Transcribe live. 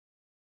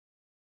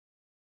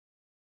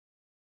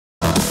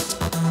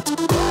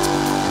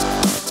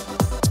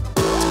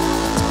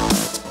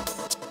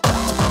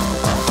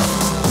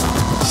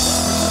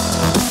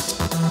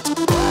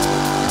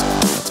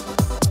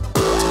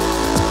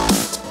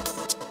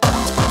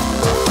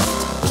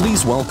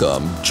Please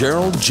welcome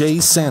Gerald Jay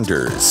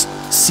Sanders,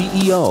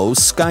 CEO,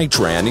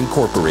 SkyTran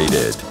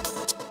Incorporated.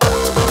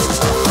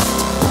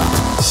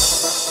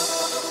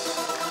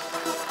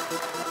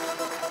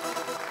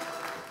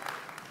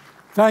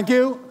 Thank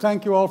you.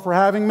 Thank you all for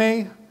having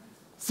me.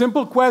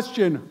 Simple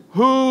question.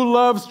 Who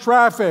loves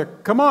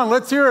traffic? Come on,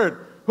 let's hear it.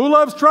 Who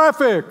loves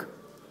traffic?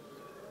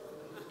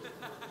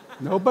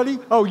 Nobody?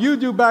 Oh, you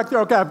do back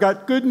there. Okay, I've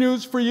got good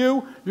news for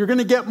you. You're going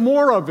to get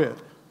more of it.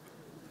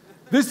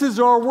 This is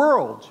our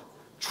world.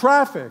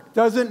 Traffic.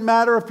 Doesn't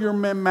matter if you're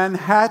in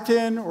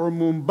Manhattan or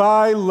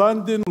Mumbai,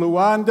 London,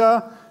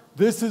 Luanda.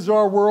 This is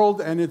our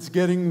world, and it's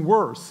getting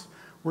worse.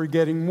 We're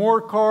getting more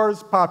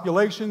cars,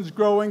 population's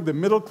growing, the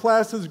middle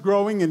class is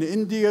growing in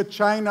India,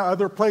 China,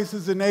 other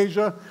places in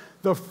Asia.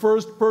 The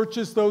first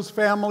purchase those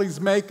families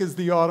make is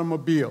the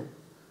automobile.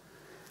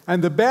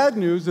 And the bad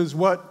news is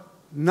what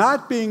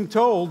not being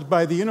told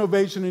by the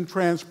innovation in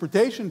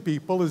transportation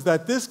people is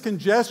that this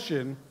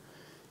congestion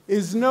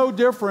is no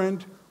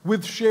different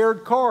with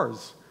shared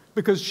cars,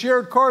 because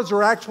shared cars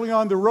are actually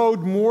on the road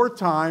more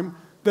time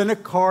than a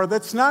car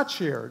that's not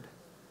shared.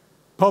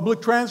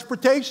 Public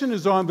transportation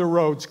is on the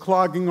roads,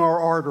 clogging our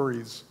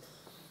arteries.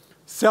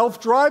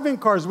 Self-driving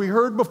cars, we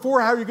heard before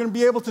how you're going to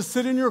be able to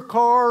sit in your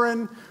car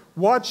and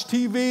watch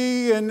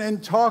TV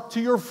and talk to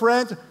your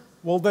friends.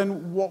 Well,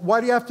 then why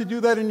do you have to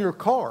do that in your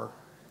car?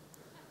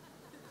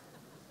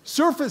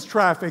 Surface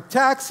traffic,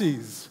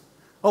 taxis,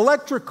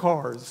 electric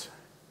cars,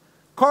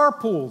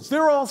 carpools,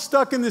 they're all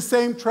stuck in the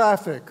same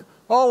traffic,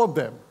 all of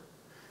them.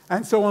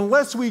 And so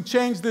unless we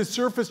change this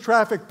surface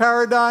traffic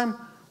paradigm,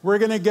 we're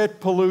going to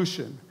get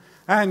pollution.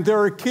 And there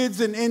are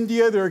kids in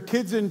India, there are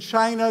kids in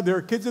China, there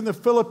are kids in the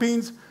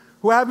Philippines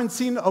who haven't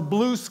seen a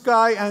blue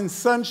sky and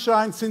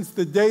sunshine since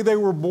the day they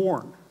were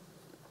born.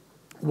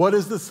 What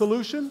is the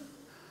solution?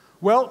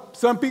 Well,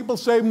 some people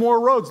say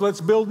more roads.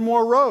 Let's build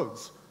more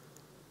roads.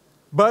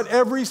 But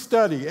every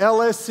study,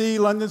 LSE,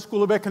 London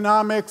School of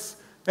Economics,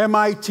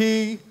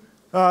 MIT,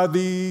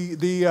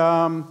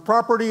 the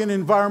Property and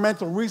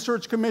Environmental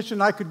Research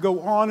Commission, I could go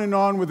on and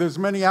on with as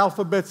many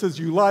alphabets as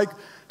you like,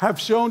 have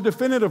shown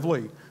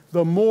definitively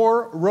the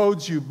more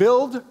roads you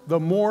build, the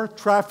more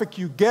traffic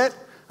you get.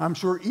 I'm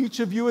sure each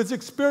of you has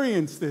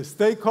experienced this.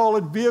 They call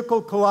it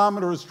vehicle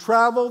kilometers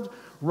traveled,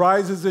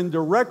 rises in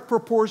direct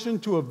proportion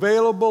to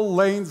available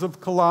lanes of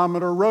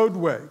kilometer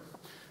roadway.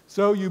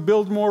 So you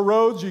build more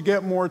roads, you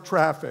get more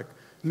traffic.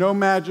 No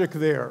magic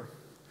there.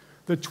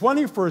 The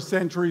 21st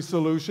century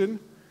solution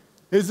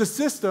is a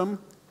system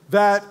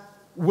that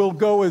will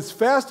go as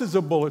fast as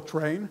a bullet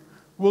train,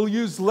 will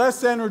use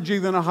less energy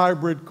than a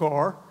hybrid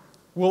car,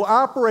 will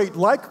operate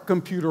like a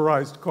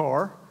computerized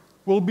car,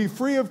 will be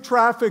free of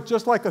traffic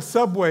just like a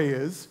subway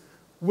is,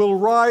 will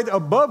ride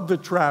above the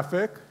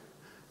traffic,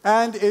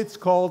 and it's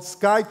called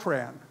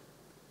SkyTran.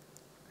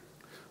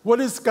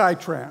 What is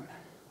SkyTran?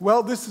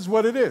 Well, this is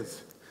what it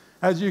is.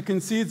 As you can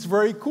see, it's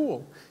very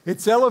cool.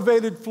 It's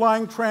elevated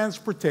flying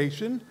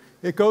transportation.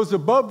 It goes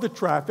above the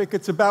traffic.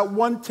 It's about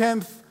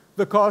 1/10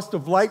 the cost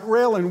of light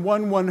rail and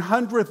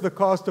 1/100th the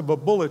cost of a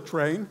bullet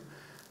train.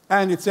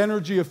 And it's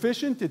energy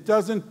efficient. It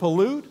doesn't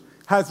pollute.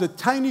 Has a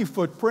tiny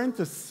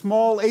footprint. A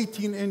small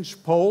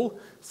 18-inch pole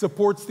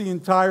supports the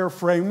entire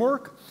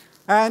framework.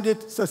 And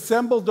it's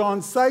assembled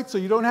on site, so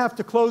you don't have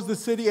to close the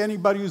city.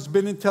 Anybody who's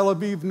been in Tel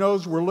Aviv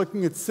knows we're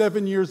looking at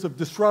 7 years of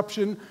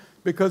disruption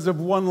because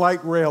of one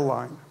light rail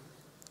line.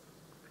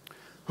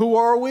 Who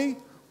are we?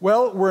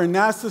 Well, we're a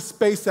NASA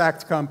Space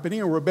Act company,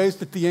 and we're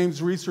based at the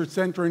Ames Research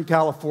Center in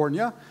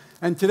California.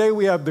 And today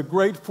we have the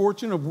great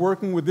fortune of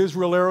working with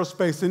Israel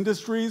Aerospace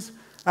Industries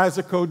as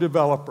a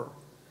co-developer.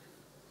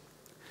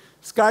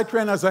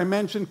 SkyTran, as I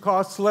mentioned,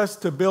 costs less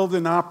to build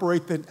and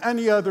operate than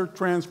any other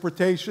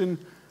transportation.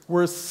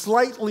 We're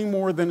slightly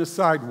more than a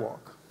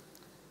sidewalk.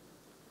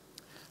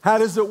 How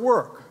does it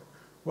work?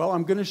 Well,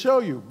 I'm going to show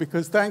you,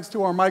 because thanks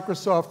to our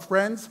Microsoft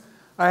friends,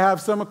 I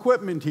have some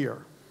equipment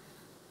here.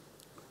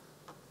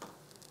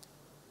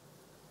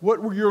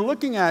 What you're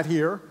looking at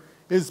here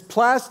is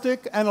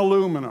plastic and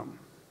aluminum.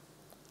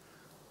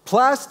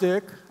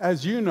 Plastic,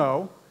 as you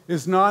know,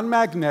 is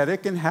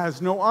non-magnetic and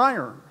has no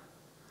iron.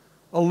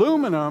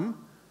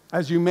 Aluminum,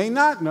 as you may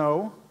not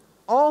know,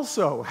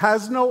 also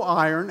has no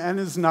iron and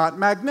is not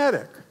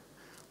magnetic.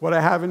 What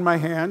I have in my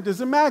hand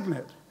is a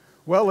magnet.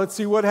 Well, let's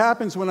see what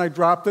happens when I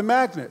drop the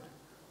magnet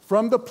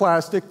from the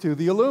plastic to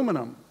the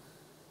aluminum.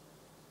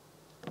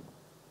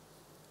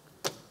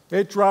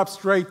 It drops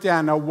straight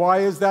down. Now, why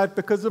is that?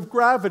 Because of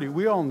gravity.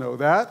 We all know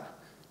that.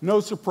 No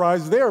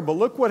surprise there. But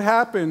look what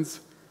happens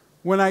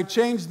when I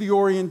change the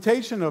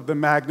orientation of the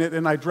magnet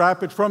and I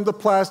drop it from the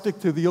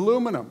plastic to the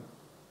aluminum.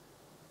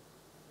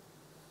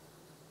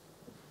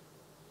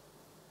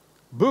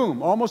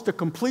 Boom, almost a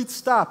complete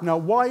stop. Now,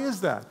 why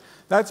is that?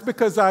 That's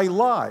because I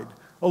lied.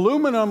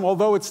 Aluminum,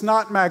 although it's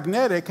not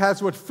magnetic,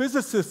 has what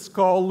physicists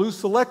call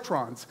loose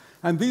electrons.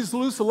 And these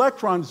loose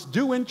electrons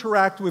do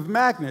interact with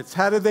magnets.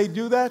 How do they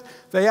do that?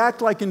 They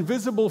act like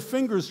invisible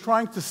fingers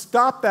trying to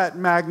stop that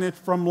magnet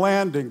from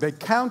landing. They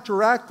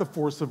counteract the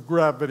force of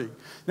gravity.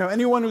 Now,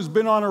 anyone who's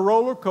been on a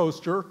roller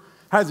coaster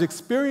has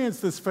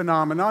experienced this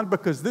phenomenon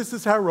because this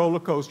is how roller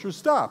coasters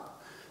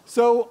stop.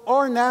 So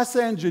our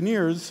NASA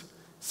engineers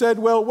said,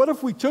 well, what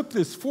if we took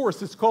this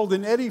force, it's called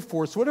an eddy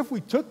force, what if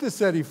we took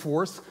this eddy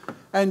force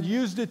and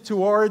used it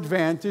to our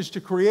advantage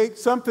to create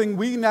something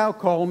we now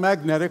call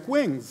magnetic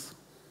wings.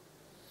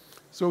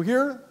 So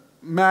here,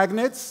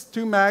 magnets,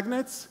 two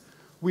magnets,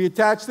 we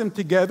attached them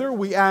together,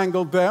 we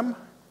angled them,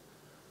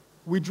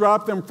 we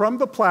dropped them from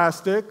the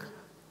plastic,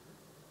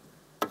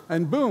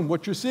 and boom,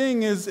 what you're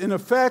seeing is, in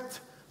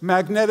effect,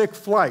 magnetic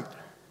flight.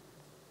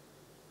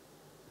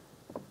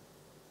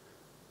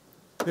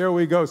 There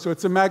we go. So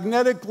it's a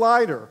magnetic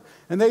glider.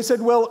 And they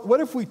said, well, what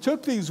if we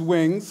took these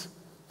wings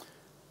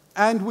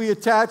and we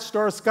attached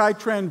our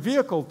SkyTran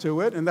vehicle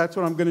to it? And that's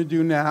what I'm going to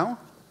do now.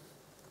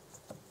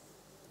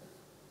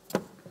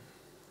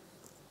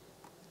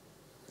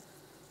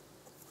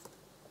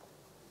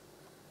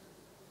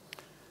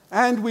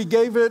 And we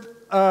gave it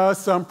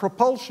some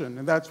propulsion.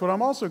 And that's what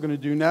I'm also going to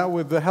do now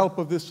with the help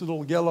of this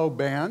little yellow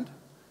band.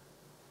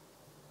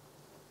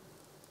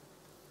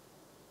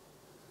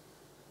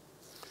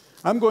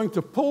 I'm going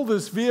to pull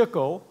this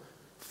vehicle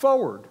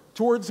forward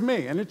towards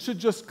me, and it should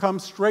just come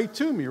straight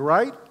to me,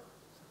 right?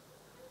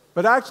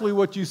 But actually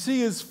what you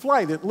see is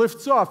flight. It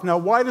lifts off. Now,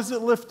 why does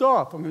it lift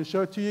off? I'm going to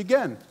show it to you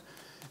again.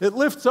 It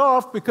lifts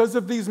off because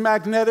of these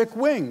magnetic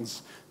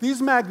wings.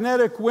 These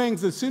magnetic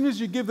wings, as soon as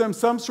you give them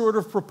some sort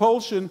of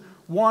propulsion,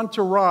 want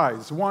to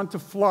rise, want to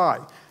fly.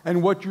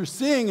 And what you're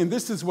seeing, and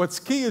this is what's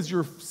key, is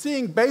you're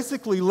seeing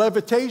basically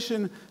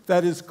levitation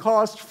that is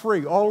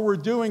cost-free. All we're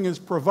doing is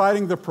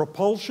providing the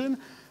propulsion.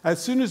 As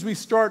soon as we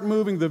start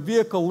moving, the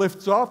vehicle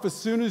lifts off. As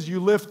soon as you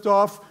lift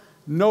off,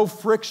 no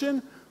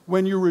friction.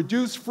 When you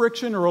reduce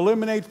friction or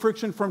eliminate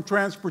friction from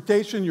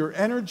transportation, your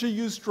energy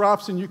use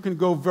drops and you can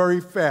go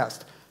very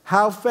fast.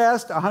 How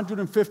fast?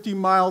 150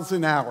 miles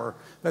an hour.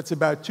 That's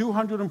about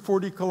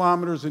 240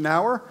 kilometers an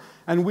hour.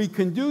 And we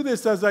can do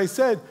this, as I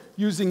said,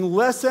 using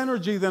less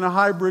energy than a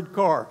hybrid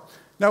car.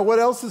 Now, what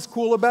else is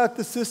cool about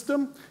the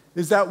system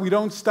is that we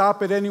don't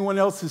stop at anyone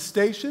else's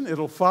station.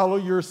 It'll follow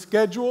your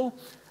schedule.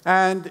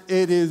 And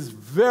it is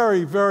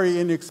very, very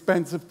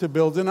inexpensive to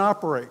build and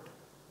operate.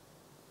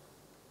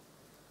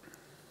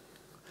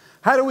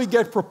 How do we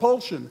get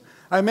propulsion?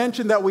 I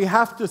mentioned that we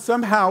have to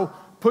somehow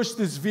push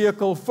this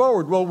vehicle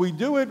forward. Well, we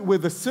do it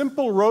with a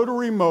simple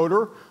rotary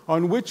motor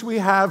on which we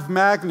have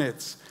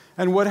magnets.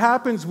 And what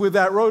happens with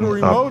that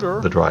rotary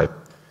motor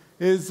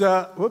is,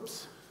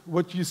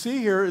 what you see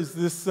here is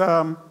this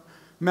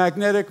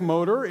magnetic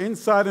motor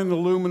inside an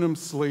aluminum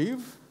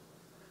sleeve.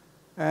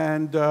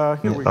 And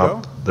here we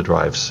go. The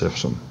drive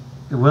system.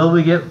 Will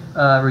we get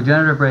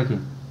regenerative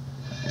braking?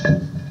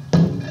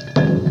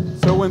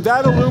 So when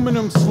that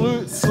aluminum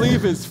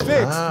sleeve is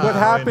fixed, what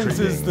happens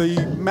is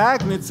the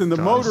magnets in the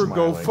motor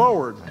go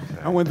forward.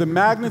 Okay. And when the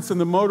magnets in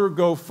the motor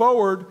go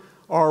forward,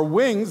 our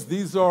wings,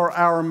 these are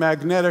our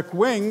magnetic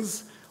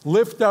wings,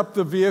 lift up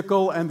the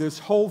vehicle, and this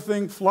whole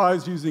thing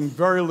flies using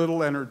very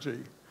little energy.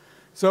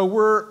 So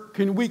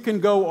we can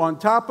go on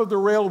top of the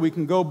rail, we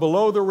can go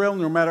below the rail,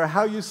 no matter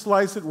how you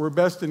slice it, we're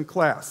best in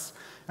class.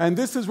 And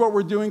this is what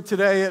we're doing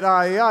today at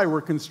IAI.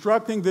 We're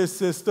constructing this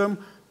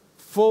system,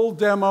 full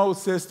demo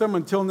system.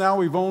 Until now,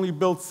 we've only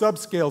built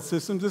subscale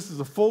systems. This is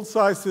a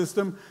full-size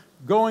system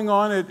going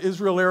on at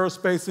Israel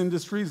Aerospace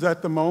Industries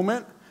at the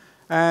moment.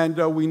 And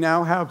we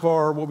now have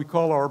what we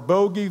call our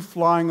bogey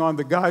flying on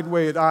the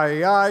guideway at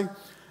IAI.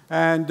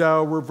 And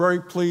we're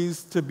very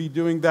pleased to be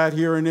doing that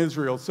here in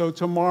Israel. So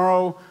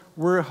tomorrow,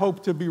 we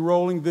hope to be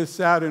rolling this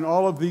out in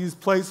all of these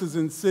places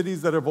and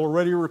cities that have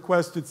already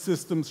requested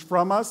systems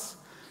from us,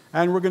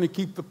 and we're going to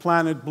keep the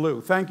planet blue.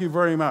 Thank you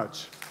very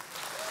much.